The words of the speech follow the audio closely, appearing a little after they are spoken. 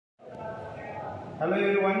Hello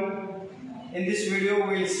everyone, in this video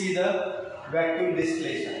we will see the vacuum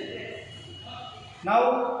distillation.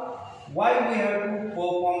 Now, why we have to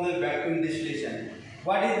perform the vacuum distillation?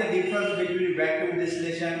 What is the difference between vacuum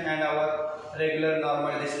distillation and our regular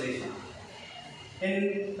normal distillation?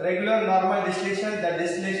 In regular normal distillation, the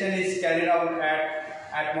distillation is carried out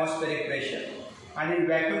at atmospheric pressure, and in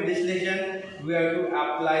vacuum distillation we have to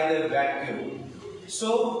apply the vacuum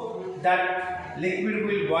so that liquid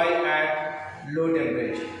will boil at low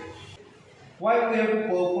temperature. Why we have to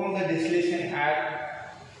perform the distillation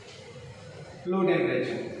at low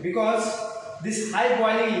temperature? Because these high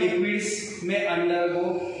boiling liquids may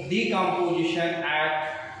undergo decomposition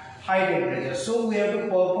at high temperature. So we have to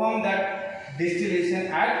perform that distillation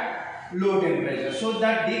at low temperature so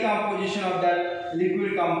that decomposition of that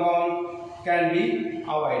liquid compound can be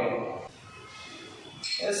avoided.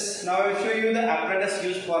 Yes, now I will show you the apparatus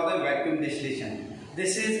used for the vacuum distillation.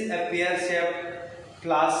 This is a pear-shaped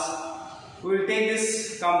flask. We will take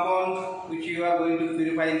this compound which you are going to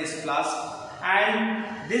purify in this flask,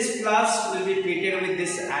 and this flask will be fitted with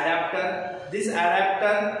this adapter. This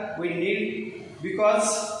adapter we need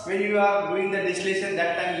because when you are doing the distillation,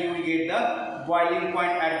 that time you will get the boiling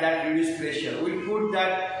point at that reduced pressure. We will put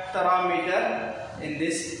that thermometer in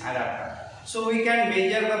this adapter, so we can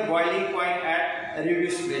measure the boiling point at a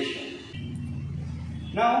reduced pressure.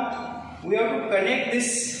 Now we have to connect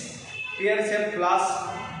this pear-shaped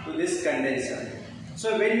flask to this condenser.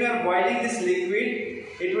 So when you are boiling this liquid,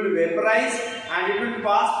 it will vaporize and it will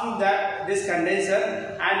pass through this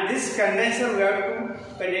condenser, and this condenser we have to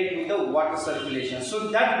connect with the water circulation.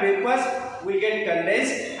 So that vapors will get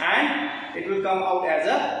condensed and it will come out as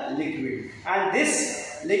a liquid. And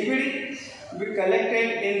this liquid will be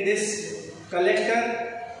collected in this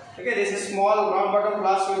collector. Okay, this is small round bottom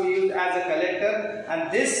flask will be used as a collector,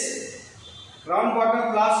 and this round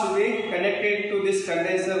bottom flask will be connected to this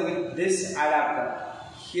condenser with this adapter.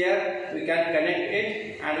 Here we can connect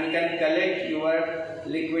it and we can collect your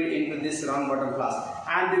liquid into this round bottom flask,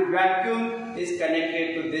 and the vacuum is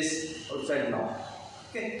connected to this outside knob.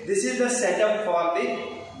 Okay, this is the setup for the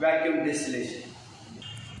vacuum distillation.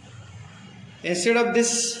 Instead of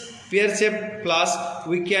this pear-shaped flask,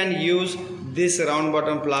 we can use this round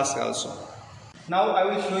bottom flask also. Now I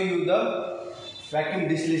will show you the vacuum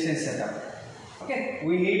distillation setup. Okay,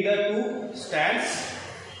 we need the two stands,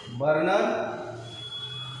 burner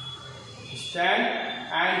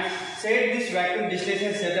stand, and set this vacuum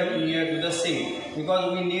distillation setup near to the sink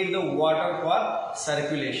because we need the water for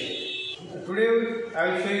circulation. Today I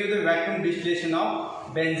will show you the vacuum distillation of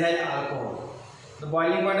benzyl alcohol. The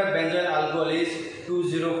boiling point of benzyl alcohol is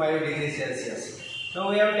 205 degrees Celsius. Now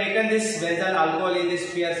we have taken this benzyl alcohol in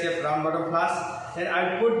this pear-shaped round bottom flask. Then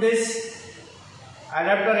I will put this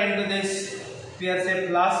adapter into this pear-shaped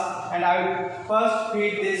flask, and I will first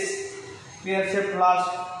feed this pear-shaped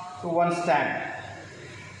flask to one stand.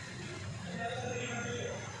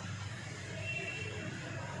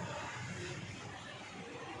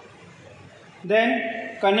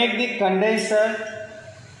 Then connect the condenser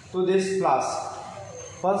to this flask.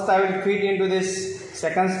 First I will feed into this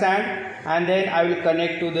second stand, and then I will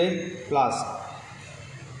connect to the flask.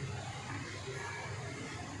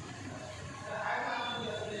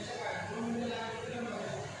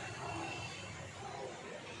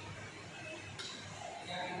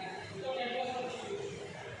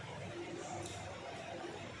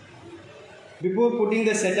 Before putting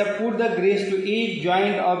the setup, put the grease to each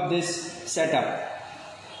joint of this setup.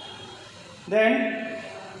 Then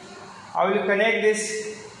I will connect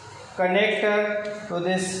this connector to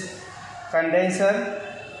this condenser.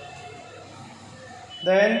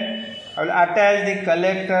 Then I will attach the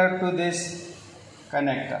collector to this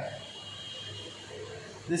connector.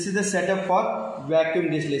 This is the setup for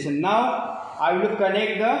vacuum distillation. Now I will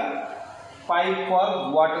connect the pipe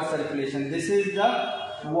for water circulation. This is the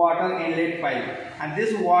water inlet pipe, and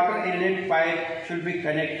this water inlet pipe should be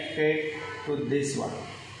connected to this one.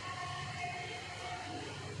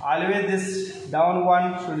 Always this down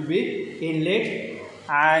one should be inlet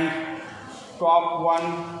and top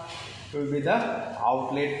one will be the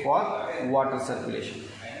outlet for water circulation.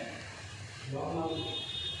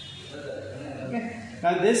 Okay.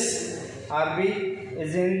 Now this RB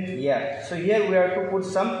is in here, so here we have to put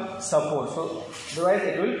some support, so otherwise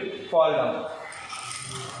it will fall down.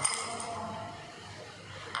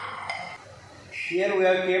 Here we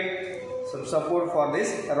have kept some support for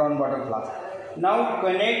this round bottom flask. Now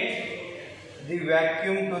connect the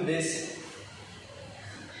vacuum to this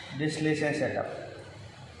distillation setup.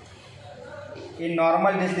 In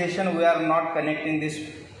normal distillation, we are not connecting this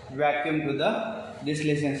vacuum to the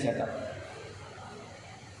distillation setup.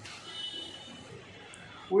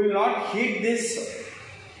 we will not heat this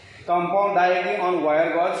compound directly on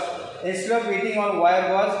wire gauze. Instead of heating on wire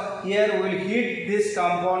gauze, here we will heat this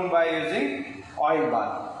compound by using oil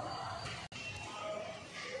bath.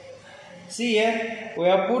 See here, we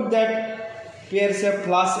have put that pear shape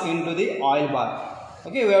flask into the oil bath.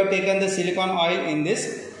 Okay, we have taken the silicone oil in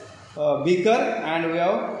this beaker and we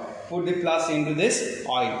have put the flask into this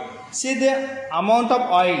oil. See the amount of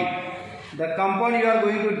oil, the compound you are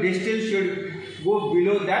going to distill should go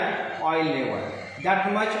below that oil level.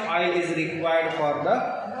 That much oil is required for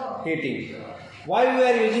the heating. Why we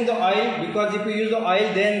are using the oil? Because if you use the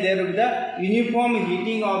oil, then there will be the uniform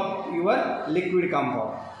heating of your liquid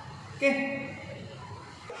compound. Okay.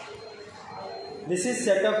 This is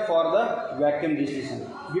set up for the vacuum distillation.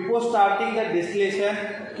 Before starting the distillation,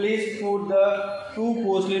 please put the 2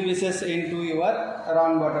 porcelain pieces into your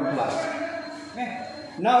round bottom flask. Okay.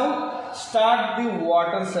 Now start the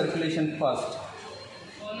water circulation first.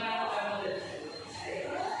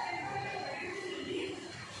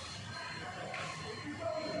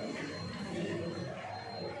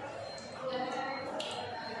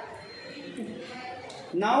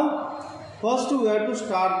 Now first we have to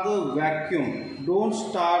start the vacuum. Don't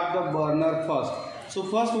start the burner first. So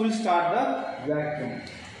first we will start the vacuum.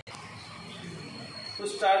 To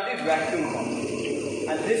start the vacuum pump,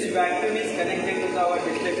 and this vacuum is connected to our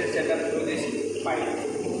distillation setup through this pipe.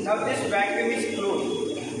 Now this vacuum is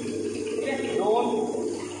closed. Okay.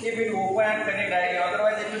 Don't keep it open and connect directly,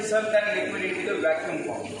 otherwise it will suck that liquid into the vacuum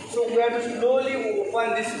pump. So we have to slowly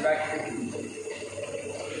open this vacuum.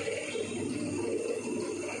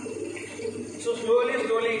 So slowly it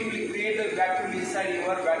will create a vacuum inside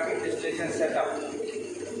your vacuum distillation setup.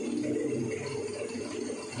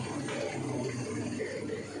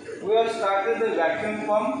 We have started the vacuum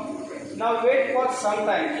pump. Now wait for some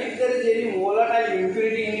time. If there is any volatile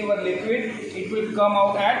impurity in your liquid, it will come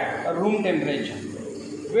out at room temperature.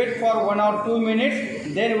 Wait for 1 or 2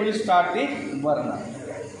 minutes, then we will start the burner.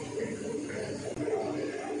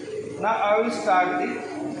 Now I will start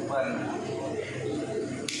the burner.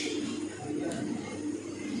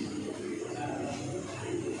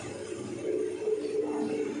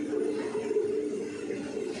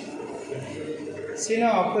 See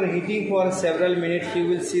now, after heating for several minutes, you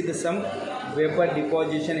will see some vapor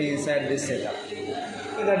deposition inside this setup.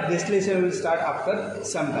 So the distillation will start after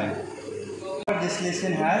some time.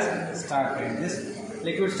 Distillation has started. This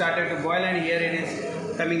liquid started to boil and here it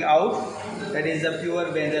is coming out. That is the pure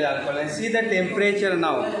benzyl alcohol. And see the temperature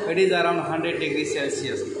now. It is around 100 degrees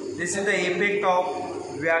Celsius. This is the effect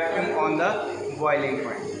of vacuum on the boiling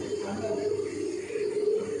point.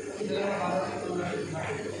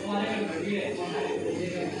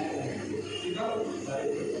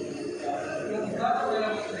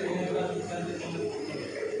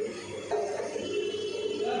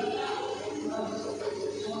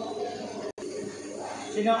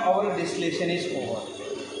 See now our distillation is over.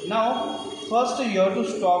 Now first you have to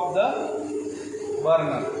stop the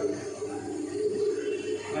burner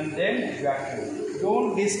and then vacuum.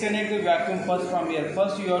 Don't disconnect the vacuum first from here.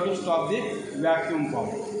 First you have to stop the vacuum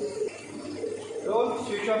pump. Don't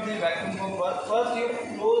switch off the vacuum pump first. First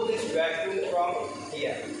you close this vacuum from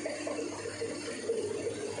here.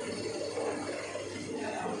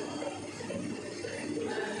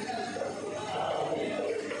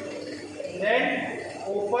 Then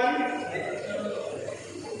open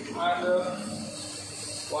and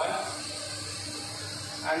one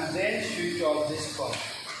and then switch off this pump.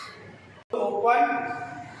 Open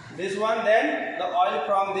this one, then the oil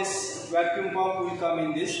from this vacuum pump will come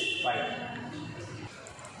in this pipe.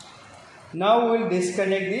 Now we will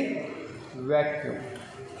disconnect the vacuum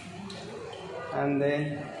and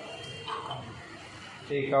then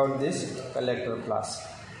take out this collector flask.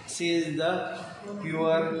 This is the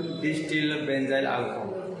pure distilled benzyl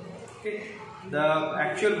alcohol. Okay. The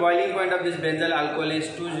actual boiling point of this benzyl alcohol is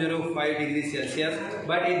 205 degrees Celsius,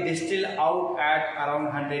 but it distills out at around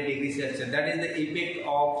 100 degrees Celsius. That is the effect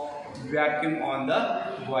of vacuum on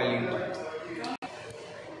the boiling point.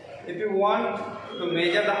 If you want to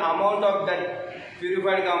measure the amount of that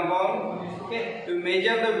purified compound, okay, to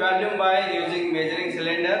measure the volume by using measuring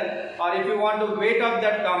cylinder, or if you want the weight of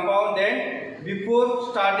that compound, then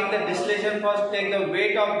before starting the distillation, first take the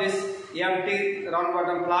weight of this empty round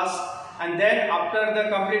bottom flask, and then after the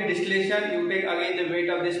complete distillation you take again the weight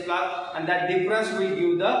of this flask, and that difference will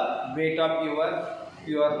give the weight of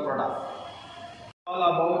your product. All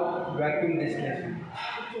about vacuum distillation.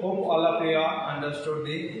 Hope all of you understood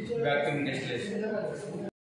the vacuum distillation.